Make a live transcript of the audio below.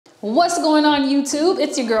What's going on YouTube?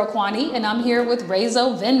 It's your girl Kwani and I'm here with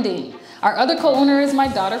Rayzo Vending. Our other co-owner is my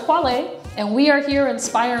daughter Kwale and we are here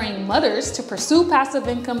inspiring mothers to pursue passive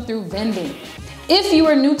income through vending. If you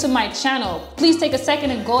are new to my channel, please take a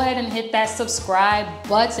second and go ahead and hit that subscribe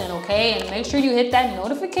button, okay? And make sure you hit that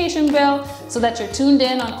notification bell so that you're tuned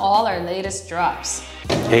in on all our latest drops.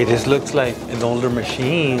 Hey, this looks like an older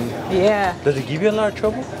machine. Yeah. Does it give you a lot of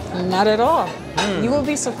trouble? Not at all. You will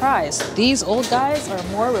be surprised. These old guys are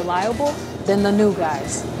more reliable than the new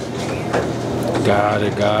guys. Got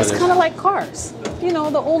it. It's kind of like cars. You know,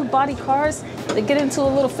 the old body cars, they get into a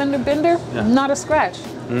little fender bender, not a scratch.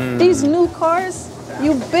 These new cars,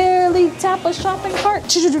 you barely tap a shopping cart,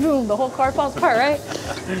 the whole car falls apart, right?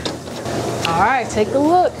 All right, take a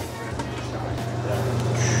look.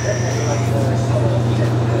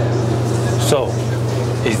 So,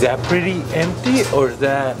 is that pretty empty or is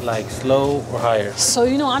that like slow or higher? So,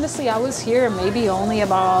 you know, honestly, I was here maybe only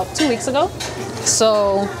about 2 weeks ago.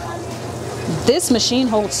 So this machine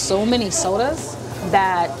holds so many sodas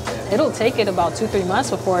that it'll take it about 2-3 months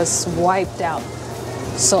before it's wiped out.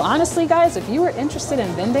 So honestly, guys, if you are interested in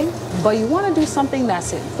vending, but you want to do something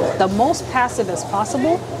that's the most passive as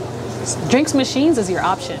possible, drinks machines is your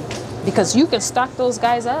option because you can stock those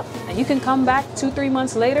guys up and you can come back 2-3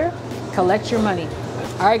 months later, collect your money.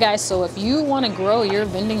 All right, guys, so if you want to grow your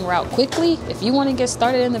vending route quickly, if you want to get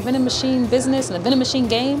started in the vending machine business and the vending machine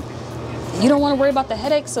game, you don't want to worry about the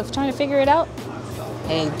headaches of trying to figure it out,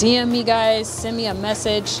 hey, DM me, guys, send me a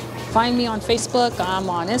message, find me on Facebook, I'm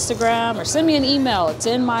on Instagram, or send me an email. It's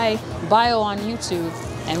in my bio on YouTube,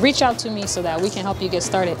 and reach out to me so that we can help you get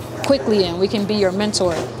started quickly and we can be your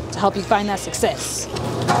mentor to help you find that success.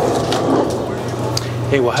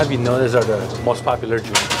 Hey, what have you noticed are the most popular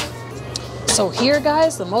drinks? So here,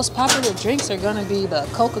 guys, the most popular drinks are gonna be the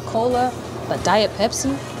Coca-Cola, the Diet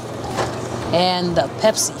Pepsi, and the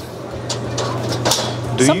Pepsi.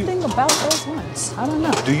 Something about those ones, I don't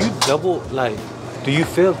know. Do you do you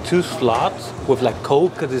fill 2 slots with like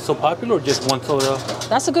Coke because it's so popular or just one soda?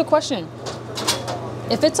 That's a good question.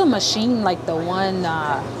 If it's a machine like the one,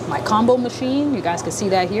 my combo machine, you guys can see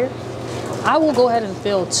that here, I will go ahead and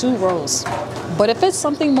fill 2 rows. But if it's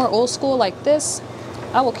something more old school like this,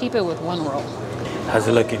 I will keep it with 1 row. How's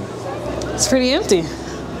it looking? It's pretty empty.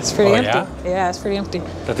 It's pretty empty. Yeah, it's pretty empty.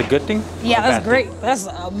 That's a good thing? Yeah, that's great. That's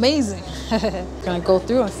amazing. Gonna go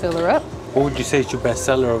through and fill her up. What would you say is your best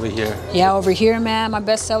seller over here? Yeah, over here, man, my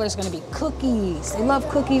best seller is gonna be cookies. They love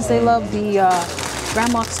cookies. They love the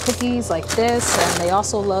grandma's cookies like this, and they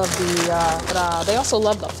also love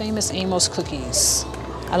the famous Amos cookies.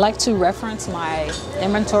 I like to reference my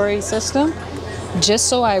inventory system just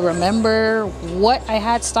so I remember what I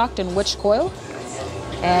had stocked in which coil,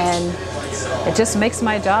 and it just makes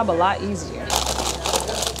my job a lot easier.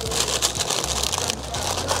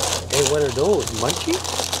 Hey, what are those? Munchies?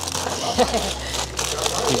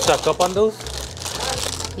 You stock up on those?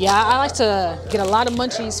 Yeah, I like to get a lot of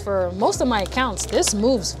munchies for most of my accounts. This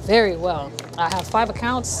moves very well. I have 5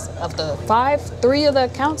 accounts. Of the 5, 3 of the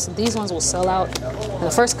accounts, these ones will sell out in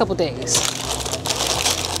the first couple days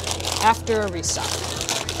after a restock.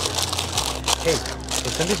 Hey,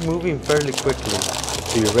 since it's moving fairly quickly,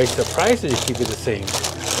 do you raise the price or you keep it the same?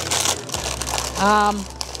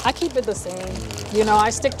 I keep it the same. You know, I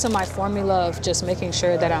stick to my formula of just making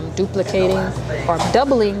sure that I'm duplicating or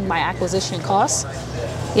doubling my acquisition costs.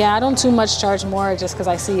 Yeah, I don't too much charge more just because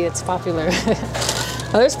I see it's popular.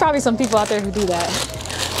 Well, there's probably some people out there who do that.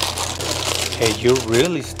 Hey, you're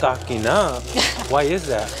really stocking up. Why is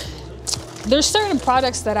that? There's certain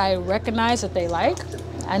products that I recognize that they like,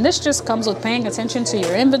 and this just comes with paying attention to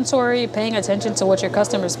your inventory, paying attention to what your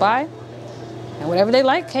customers buy, and whatever they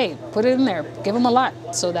like, hey, put it in there, give them a lot,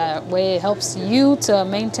 so that way it helps you to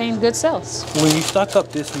maintain good sales. When you stock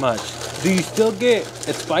up this much, do you still get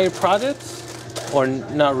expired products or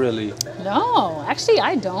not really? No, actually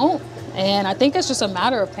I don't, and I think it's just a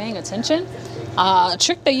matter of paying attention. A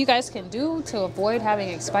trick that you guys can do to avoid having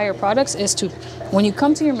expired products is to, when you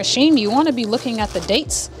come to your machine, you want to be looking at the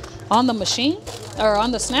dates on the machine or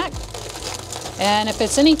on the snack. And if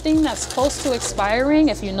it's anything that's close to expiring,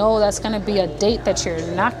 if you know that's going to be a date that you're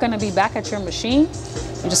not going to be back at your machine,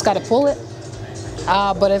 you just got to pull it.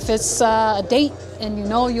 But if it's a date and you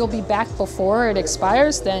know you'll be back before it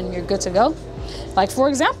expires, then you're good to go. Like for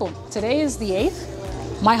example, today is the 8th.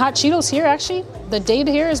 My hot Cheetos here, actually, the date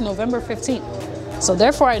here is November 15th. So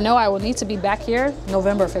therefore I know I will need to be back here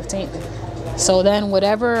November 15th. So then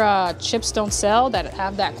whatever chips don't sell that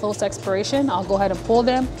have that close expiration, I'll go ahead and pull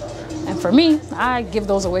them. And for me, I give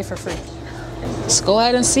those away for free. Let's go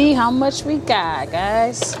ahead and see how much we got,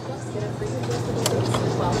 guys.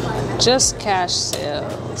 Just cash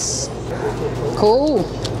sales. Cool.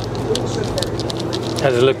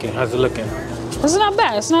 How's it looking? How's it looking? This is not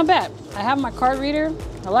bad. It's not bad. I have my card reader.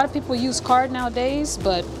 A lot of people use card nowadays,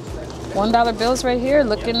 but $1 bills right here,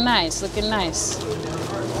 looking nice, looking nice.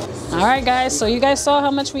 All right, guys, so you guys saw how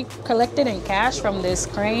much we collected in cash from this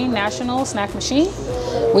Crane National Snack Machine.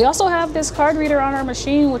 We also have this card reader on our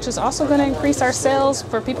machine, which is also gonna increase our sales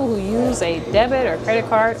for people who use a debit or credit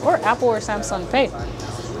card or Apple or Samsung Pay.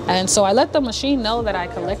 And so I let the machine know that I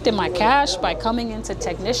collected my cash by coming into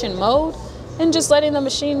technician mode and just letting the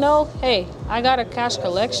machine know, hey, I got a cash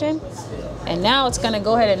collection. And now it's gonna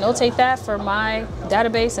go ahead and notate that for my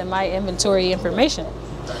database and my inventory information.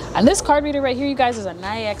 And this card reader right here, you guys, is a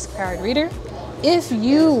NIX card reader. If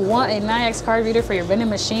you want a NIX card reader for your vending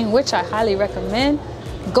machine, which I highly recommend,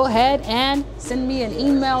 go ahead and send me an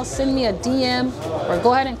email, send me a DM, or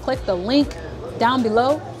go ahead and click the link down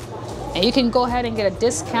below. And you can go ahead and get a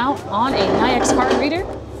discount on a NIX card reader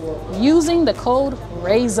using the code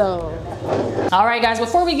RAYZO. All right, guys,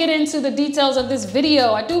 before we get into the details of this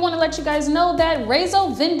video, I do want to let you guys know that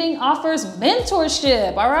Rayzo Vending offers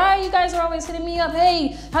mentorship. All right, you guys are always hitting me up.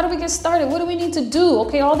 Hey, how do we get started? What do we need to do?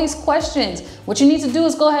 Okay, all these questions. What you need to do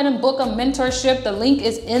is go ahead and book a mentorship. The link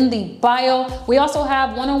is in the bio. We also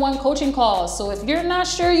have one-on-one coaching calls. So if you're not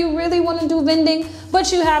sure you really want to do vending,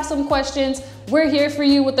 but you have some questions, we're here for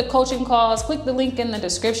you with the coaching calls. Click the link in the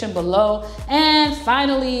description below. And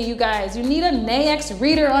finally, you guys, you need a NIX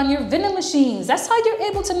reader on your vending machines. That's how you're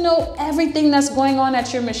able to know everything that's going on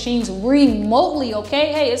at your machines remotely,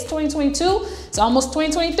 okay? Hey, it's 2022, it's almost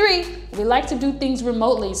 2023. We like to do things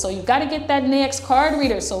remotely, so you gotta get that NIX card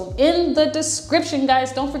reader. So in the description,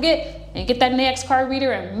 guys, don't forget, and get that NIX card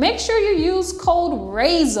reader, and make sure you use code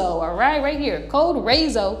RAYZO, all right? Right here, code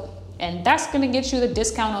RAYZO. And that's gonna get you the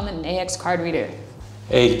discount on the NIX card reader.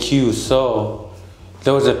 Hey Q, so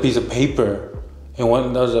there was a piece of paper in one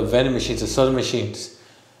of those vending machines, the soda machines.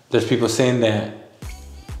 There's people saying that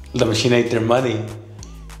the machine ate their money.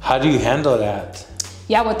 How do you handle that?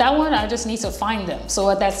 Yeah, with that one, I just need to find them. So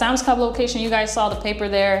at that Sam's Club location, you guys saw the paper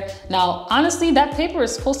there. Now, honestly, that paper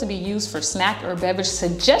is supposed to be used for snack or beverage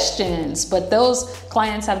suggestions, but those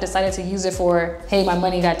clients have decided to use it for, hey, my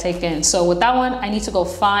money got taken. So with that one, I need to go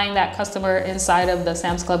find that customer inside of the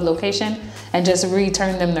Sam's Club location and just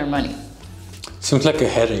return them their money. Seems like a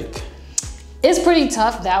headache. It's pretty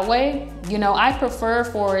tough that way. You know, I prefer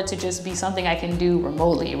for it to just be something I can do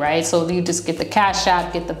remotely, right? So you just get the Cash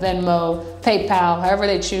App, get the Venmo, PayPal, however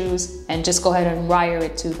they choose, and just go ahead and wire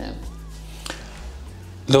it to them.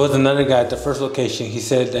 There was another guy at the first location. He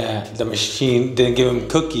said that the machine didn't give him a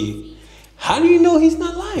cookie. How do you know he's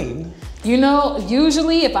not lying? You know,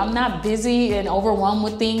 usually if I'm not busy and overwhelmed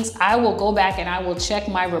with things, I will go back and I will check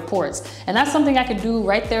my reports. And that's something I can do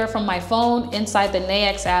right there from my phone inside the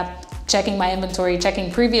NIX app, checking my inventory,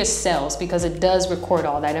 checking previous sales, because it does record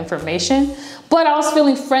all that information. But I was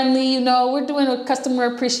feeling friendly, you know, we're doing a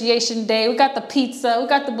customer appreciation day. We got the pizza, we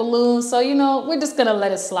got the balloons. So, you know, we're just gonna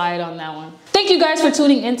let it slide on that one. Thank you guys for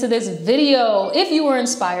tuning into this video. If you were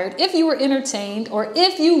inspired, if you were entertained, or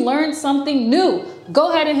if you learned something new,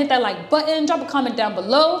 go ahead and hit that like button, drop a comment down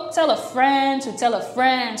below, tell a friend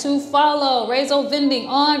to follow Rayzo Vending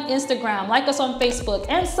on Instagram, like us on Facebook,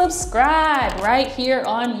 and subscribe right here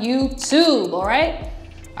on YouTube, all right?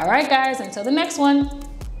 All right, guys, until the next one,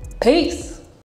 peace.